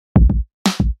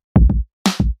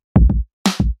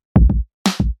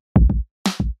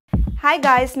Hi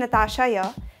guys, Natasha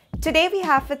here. Today we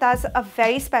have with us a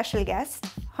very special guest.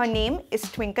 Her name is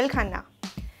Twinkle Khanna.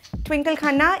 Twinkle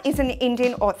Khanna is an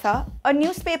Indian author, a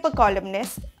newspaper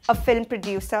columnist, a film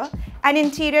producer, an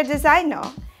interior designer,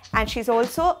 and she's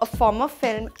also a former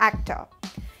film actor.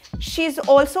 She's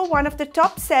also one of the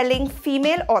top-selling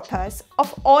female authors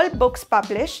of all books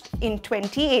published in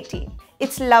 2018.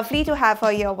 It's lovely to have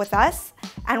her here with us,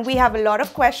 and we have a lot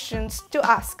of questions to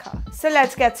ask her. So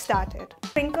let's get started.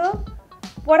 Twinkle,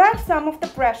 what are some of the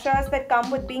pressures that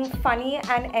come with being funny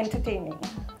and entertaining?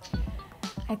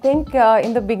 I think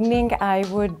in the beginning I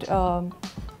would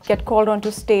get called onto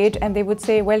stage and they would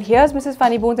say, well, here's Mrs.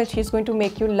 Funnybones and she's going to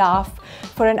make you laugh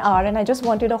for an hour, and I just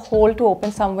wanted a hole to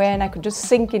open somewhere and I could just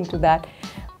sink into that.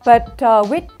 But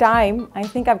with time, I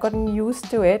think I've gotten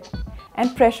used to it.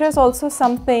 And pressure is also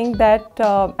something that,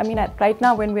 right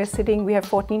now when we're sitting, we have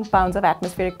 14 pounds of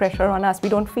atmospheric pressure on us. We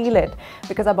don't feel it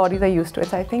because our bodies are used to it.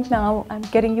 So I think now I'm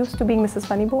getting used to being Mrs.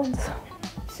 Funnybones.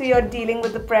 So you're dealing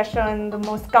with the pressure in the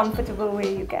most comfortable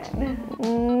way you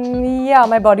can? Yeah,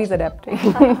 my body's adapting.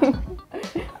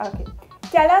 Okay.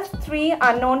 Tell us 3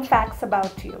 unknown facts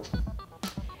about you.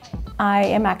 I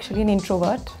am actually an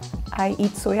introvert. I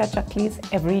eat soya chaklis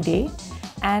every day.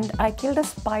 And I killed a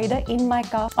spider in my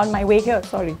car on my way here,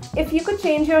 sorry. If you could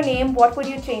change your name, what would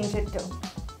you change it to?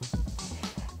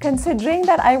 Considering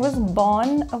that I was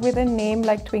born with a name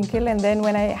like Twinkle, and then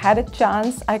when I had a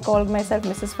chance, I called myself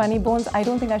Mrs. Funnybones, I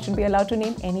don't think I should be allowed to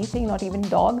name anything, not even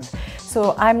dogs.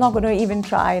 So I'm not going to even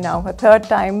try now. A third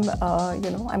time,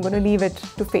 I'm going to leave it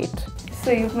to fate.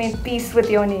 So you've made peace with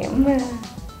your name?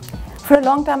 For a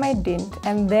long time I didn't,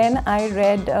 and then I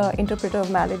read Interpreter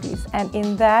of Maladies, and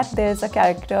in that there's a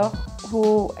character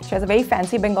she has a very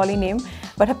fancy Bengali name,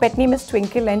 but her pet name is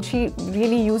Twinkle, and she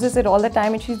really uses it all the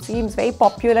time, and she seems very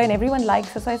popular and everyone likes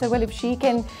her. So I said, well, if she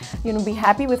can be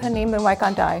happy with her name, then why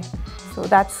can't I? So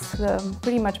that's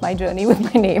pretty much my journey with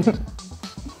my name.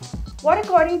 What,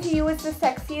 according to you, is the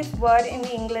sexiest word in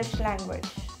the English language?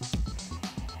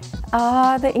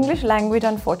 The English language,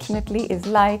 unfortunately, is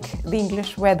like the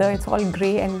English weather. It's all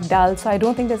grey and dull, so I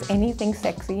don't think there's anything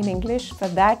sexy in English. For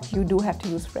that, you do have to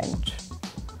use French.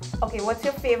 Okay, what's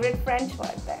your favorite French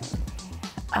word then?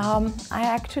 I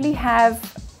actually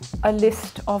have a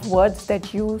list of words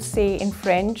that you say in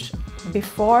French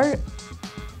before...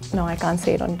 No, I can't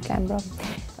say it on camera.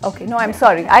 Okay, no, I'm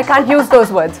sorry. I can't use those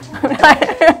words.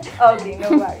 Okay,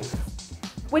 no worries.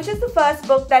 Which is the first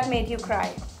book that made you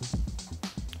cry?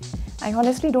 I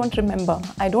honestly don't remember.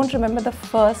 I don't remember the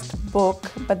first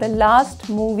book, but the last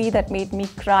movie that made me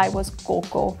cry was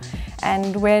Coco.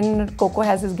 And when Coco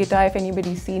has his guitar, if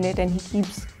anybody's seen it, and he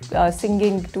keeps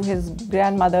singing to his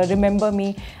grandmother, "Remember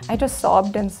Me," I just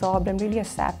sobbed and sobbed. I'm really a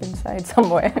sap inside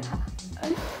somewhere.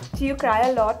 Do you cry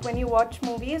a lot when you watch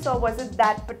movies, or was it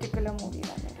that particular movie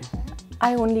that made you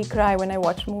cry? I only cry when I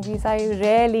watch movies. I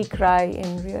rarely cry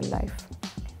in real life.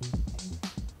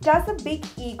 Does a big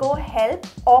ego help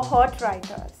or hurt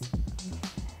writers?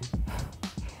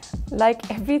 Like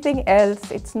everything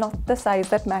else, it's not the size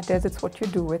that matters, it's what you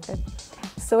do with it.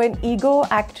 So an ego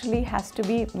actually has to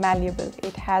be malleable.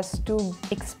 It has to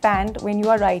expand when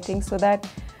you are writing so that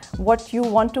what you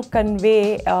want to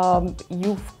convey,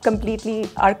 you completely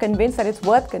are convinced that it's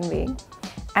worth conveying.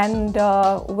 And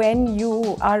when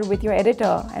you are with your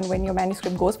editor and when your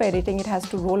manuscript goes for editing, it has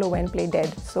to roll over and play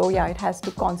dead. So yeah, it has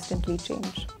to constantly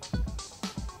change.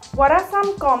 What are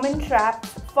some common traps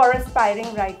for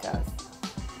aspiring writers?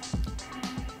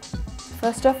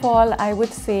 First of all, I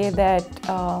would say that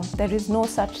there is no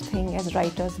such thing as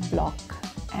writer's block.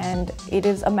 And it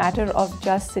is a matter of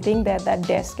just sitting there at that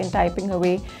desk and typing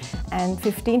away, and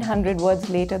 1500 words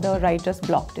later, the writer's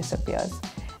block disappears.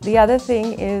 The other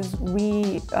thing is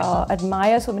we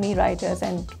admire so many writers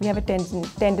and we have a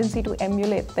tendency to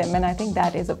emulate them, and I think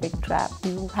that is a big trap.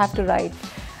 You have to write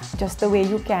just the way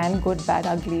you can, good, bad,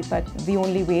 ugly, but the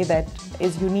only way that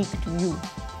is unique to you.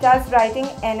 Does writing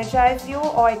energize you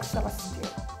or exhaust you?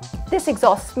 This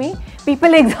exhausts me.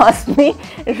 People exhaust me.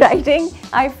 Writing,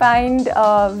 I find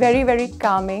very, very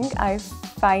calming. I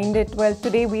find it, well,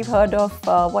 today we've heard of,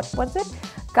 what's it?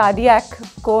 Cardiac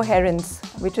coherence,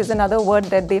 which is another word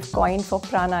that they've coined for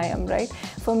pranayam, right?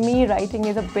 For me, writing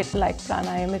is a bit like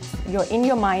pranayam. You're in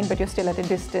your mind, but you're still at a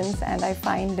distance, and I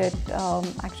find it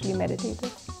actually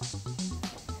meditative.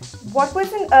 What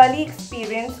was an early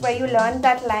experience where you learned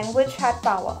that language had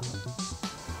power?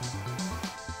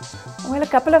 Well, a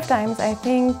couple of times. I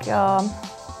think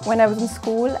when I was in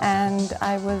school and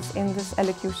I was in this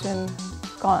elocution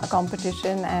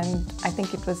competition, and I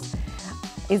think it was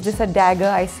is this a dagger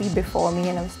I see before me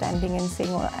and I'm standing and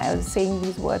saying, or I was saying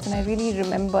these words, and I really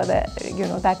remember that, you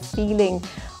know, that feeling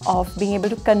of being able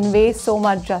to convey so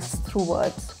much just through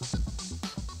words.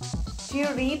 Do you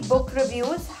read book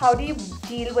reviews? How do you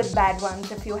deal with bad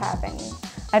ones if you have any?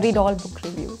 I read all book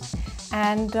reviews.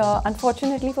 And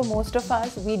unfortunately for most of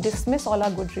us, we dismiss all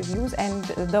our good reviews, and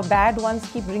the bad ones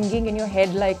keep ringing in your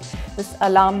head like this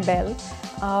alarm bell.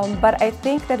 But I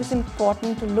think that it's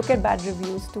important to look at bad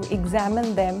reviews, to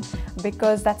examine them,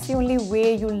 because that's the only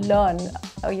way you learn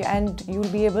and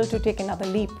you'll be able to take another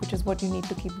leap, which is what you need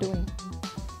to keep doing.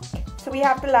 So we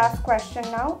have the last question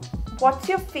now. What's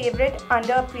your favorite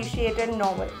underappreciated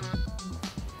novel?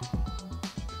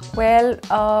 Well,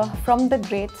 from the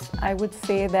greats, I would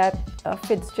say that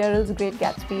Fitzgerald's Great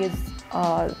Gatsby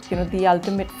is, you know, the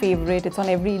ultimate favorite. It's on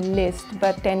every list,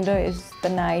 but Tender is the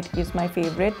Night is my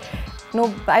favorite.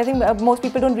 No, I think most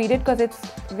people don't read it because it's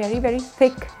very, very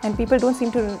thick, and people don't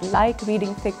seem to like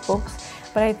reading thick books.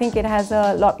 But I think it has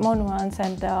a lot more nuance,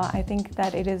 and I think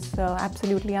that it is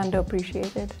absolutely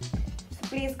underappreciated. So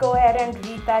please go ahead and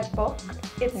read that book.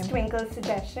 It's Twinkle's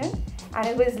suggestion. And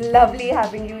it was lovely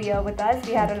having you here with us.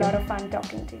 We had a lot of fun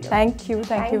talking to you. Thank you.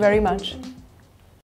 Thank you very much.